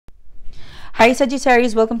Hi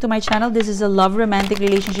Sagittarius, welcome to my channel. This is a love romantic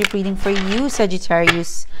relationship reading for you,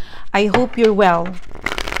 Sagittarius. I hope you're well.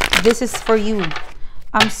 This is for you.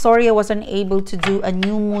 I'm sorry I wasn't able to do a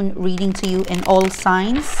new moon reading to you in all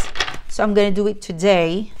signs. So I'm going to do it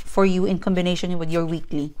today for you in combination with your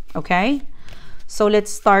weekly. Okay? So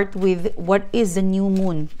let's start with what is the new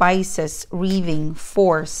moon Pisces reading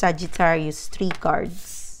for Sagittarius. 3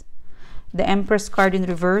 cards. The Empress card in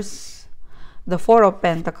reverse, the Four of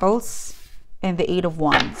Pentacles, and the Eight of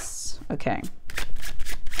Wands. Okay.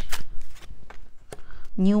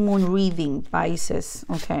 New moon reading Pisces.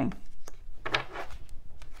 Okay.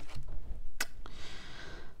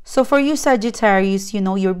 So for you Sagittarius, you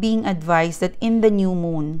know, you're being advised that in the new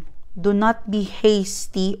moon, do not be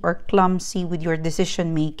hasty or clumsy with your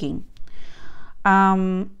decision making.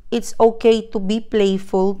 It's okay to be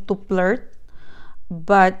playful, to flirt,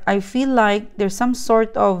 but I feel like there's some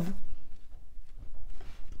sort of,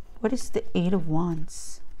 what is the Eight of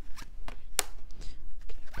Wands?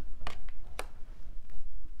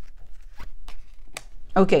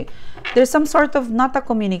 Okay, there's some sort of, not a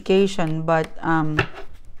communication, but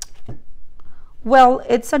well,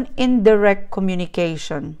 it's an indirect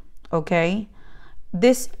communication. Okay,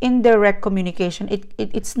 this indirect communication,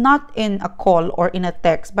 it's not in a call or in a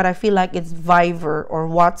text, but I feel like it's Viber or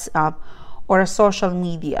WhatsApp or a social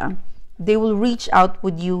media. They will reach out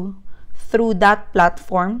with you through that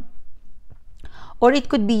platform, or it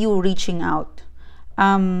could be you reaching out.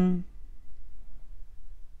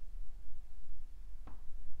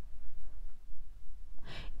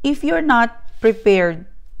 If you're not prepared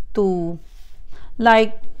to,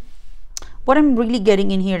 like, what I'm really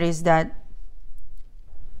getting in here is that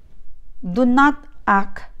do not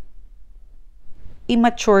act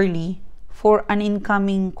immaturely for an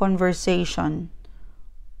incoming conversation,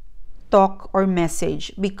 talk, or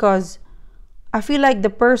message, because I feel like the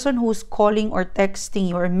person who's calling or texting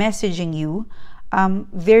you or messaging you,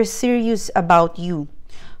 they're serious about you.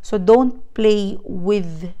 So don't play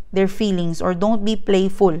with their feelings, or don't be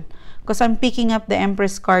playful, because I'm picking up the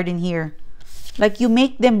Empress card in here. Like, you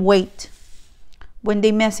make them wait. When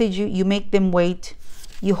they message you, you make them wait.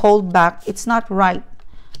 You hold back. It's not right,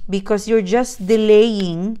 because you're just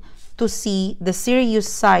delaying to see the serious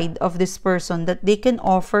side of this person, that they can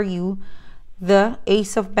offer you the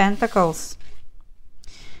Ace of Pentacles.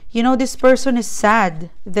 You know, this person is sad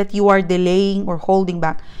that you are delaying or holding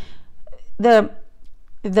back. The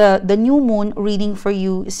new moon reading for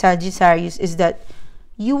you, Sagittarius, is that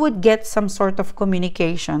you would get some sort of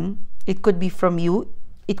communication. It could be from you.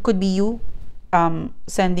 It could be you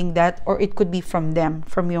sending that, or it could be from them,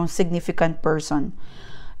 from your significant person.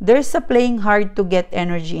 There's a playing hard to get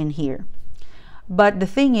energy in here. But the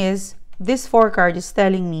thing is, this 4 card is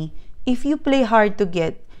telling me, if you play hard to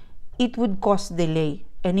get, it would cause delay.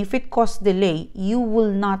 And if it causes delay, you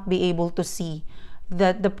will not be able to see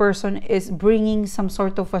that the person is bringing some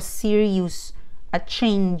sort of a serious, a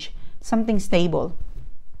change, something stable,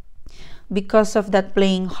 because of that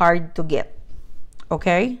playing hard to get.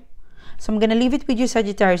 Okay? So I'm going to leave it with you,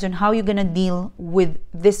 Sagittarius, on how you're going to deal with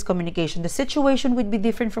this communication. The situation would be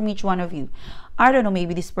different from each one of you. I don't know,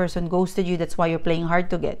 maybe this person ghosted you, that's why you're playing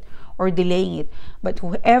hard to get or delaying it. But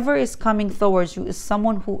whoever is coming towards you is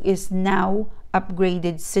someone who is now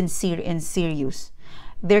upgraded, sincere, and serious.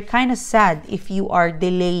 They're kind of sad if you are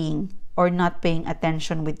delaying or not paying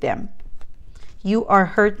attention with them. You are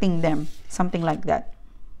hurting them, something like that.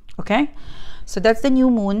 Okay? So that's the new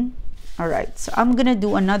moon. Alright, so I'm gonna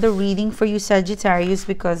do another reading for you, Sagittarius,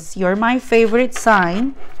 because you're my favorite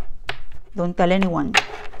sign. Don't tell anyone.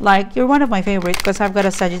 Like, you're one of my favorites because I've got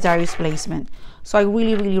a Sagittarius placement. So I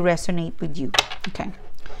really, really resonate with you. Okay.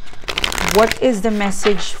 What is the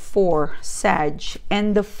message for Sag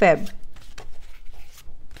and the Feb?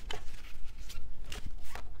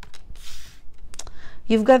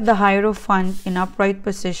 You've got the Hierophant in upright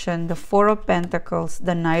position, the Four of Pentacles,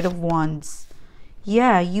 the Knight of Wands.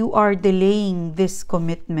 Yeah, you are delaying this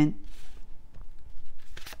commitment.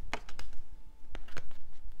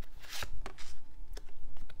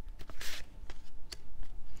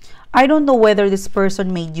 I don't know whether this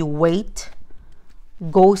person made you wait,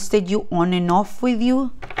 ghosted you on and off with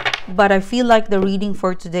you, but I feel like the reading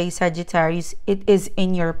for today, Sagittarius, it is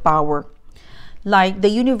in your power. Like, the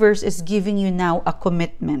universe is giving you now a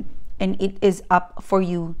commitment, and it is up for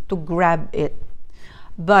you to grab it.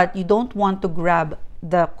 But you don't want to grab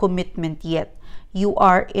the commitment yet. You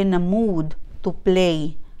are in a mood to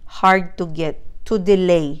play hard to get, to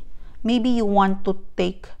delay. Maybe you want to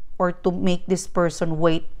take or to make this person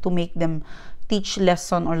wait, to make them teach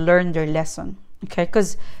lesson or learn their lesson. Okay,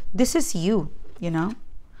 because this is you, you know.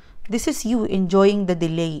 This is you enjoying the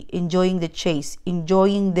delay, enjoying the chase,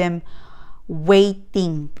 enjoying them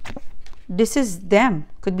waiting. This is them.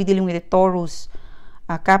 Could be dealing with a Taurus,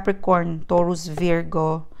 Capricorn, Taurus,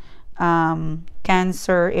 Virgo,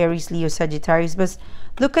 Cancer, Aries, Leo, Sagittarius. But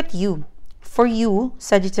look at you. For you,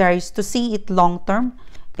 Sagittarius, to see it long term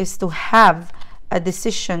is to have a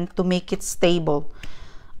decision to make it stable.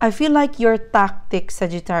 I feel like your tactic,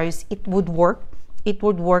 Sagittarius, it would work. It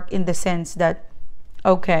would work in the sense that,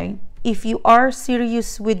 okay, if you are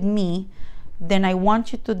serious with me, then I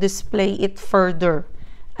want you to display it further.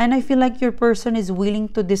 And I feel like your person is willing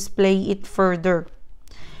to display it further.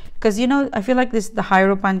 Because, you know, I feel like this, the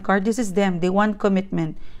Hierophant card, this is them. They want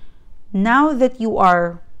commitment. Now that you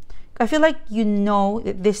are, I feel like you know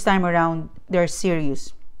that this time around, they're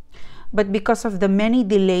serious. But because of the many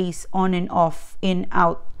delays on and off, in,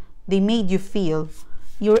 out, they made you feel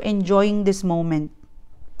you're enjoying this moment.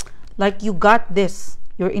 Like you got this.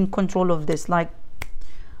 You're in control of this. Like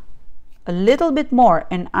a little bit more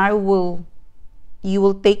and you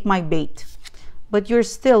will take my bait. But you're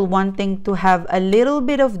still wanting to have a little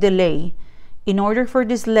bit of delay in order for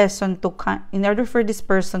this lesson to, in order for this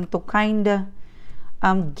person to kind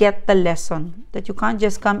of get the lesson that you can't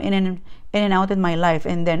just come in and out in my life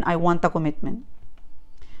and then I want a commitment.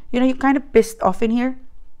 You know, you're kind of pissed off in here,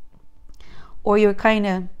 or you're kind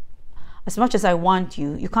of, as much as I want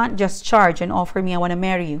you, you can't just charge and offer me, I want to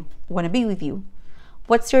marry you, I want to be with you.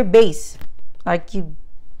 What's your base? Like you,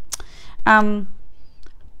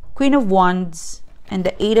 Queen of Wands and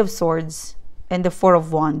the Eight of Swords and the Four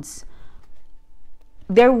of Wands.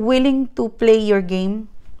 They're willing to play your game.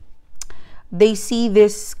 They see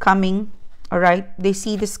this coming, all right? They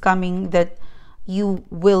see this coming, that you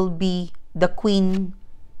will be the queen.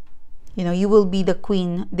 You know, you will be the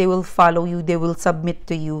queen. They will follow you. They will submit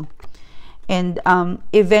to you. And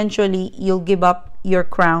eventually, you'll give up your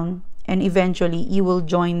crown. And eventually, you will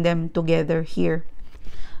join them together here.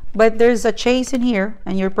 But there's a chase in here.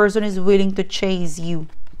 And your person is willing to chase you.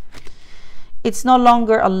 It's no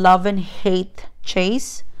longer a love and hate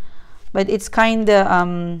chase. But it's kind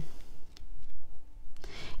of...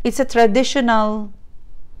 it's a traditional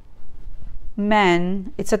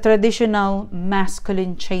man. It's a traditional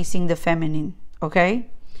masculine chasing the feminine. Okay?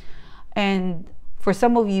 And for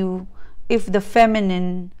some of you, if the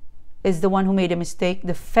feminine is the one who made a mistake,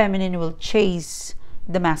 the feminine will chase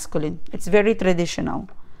the masculine. It's very traditional.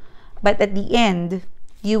 But at the end,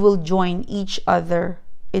 you will join each other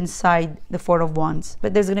inside the Four of Wands.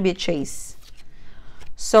 But there's going to be a chase.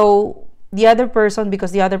 So the other person,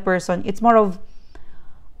 because the other person, it's more of,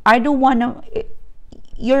 I don't want to,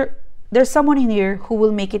 there's someone in here who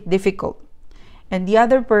will make it difficult. And the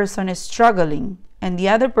other person is struggling. And the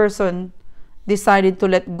other person decided to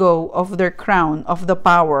let go of their crown, of the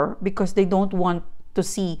power, because they don't want to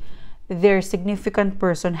see their significant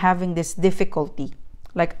person having this difficulty.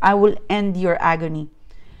 Like, I will end your agony.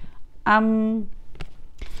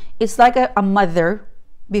 It's like a mother.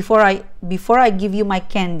 Before I give you my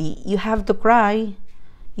candy, you have to cry.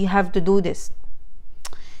 You have to do this.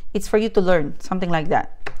 It's for you to learn, something like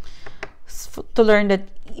that. To learn that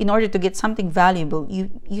in order to get something valuable,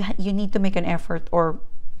 you need to make an effort or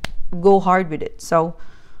go hard with it. So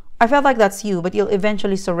I felt like that's you, but you'll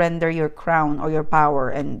eventually surrender your crown or your power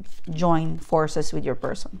and join forces with your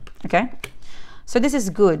person. Okay? So this is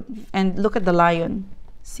good. And look at the lion.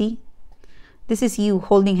 See? This is you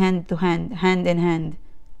holding hand to hand, hand in hand.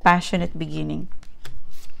 Passionate beginning.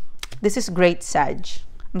 This is great, Sag.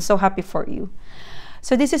 I'm so happy for you.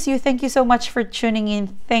 So this is you. Thank you so much for tuning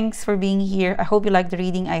in. Thanks for being here. I hope you like the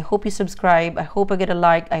reading. I hope you subscribe. I hope I get a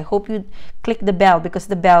like. I hope you click the bell, because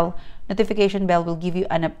the bell, notification bell, will give you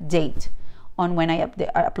an update on when I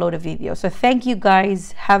upload a video. So thank you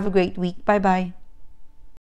guys. Have a great week. Bye-bye.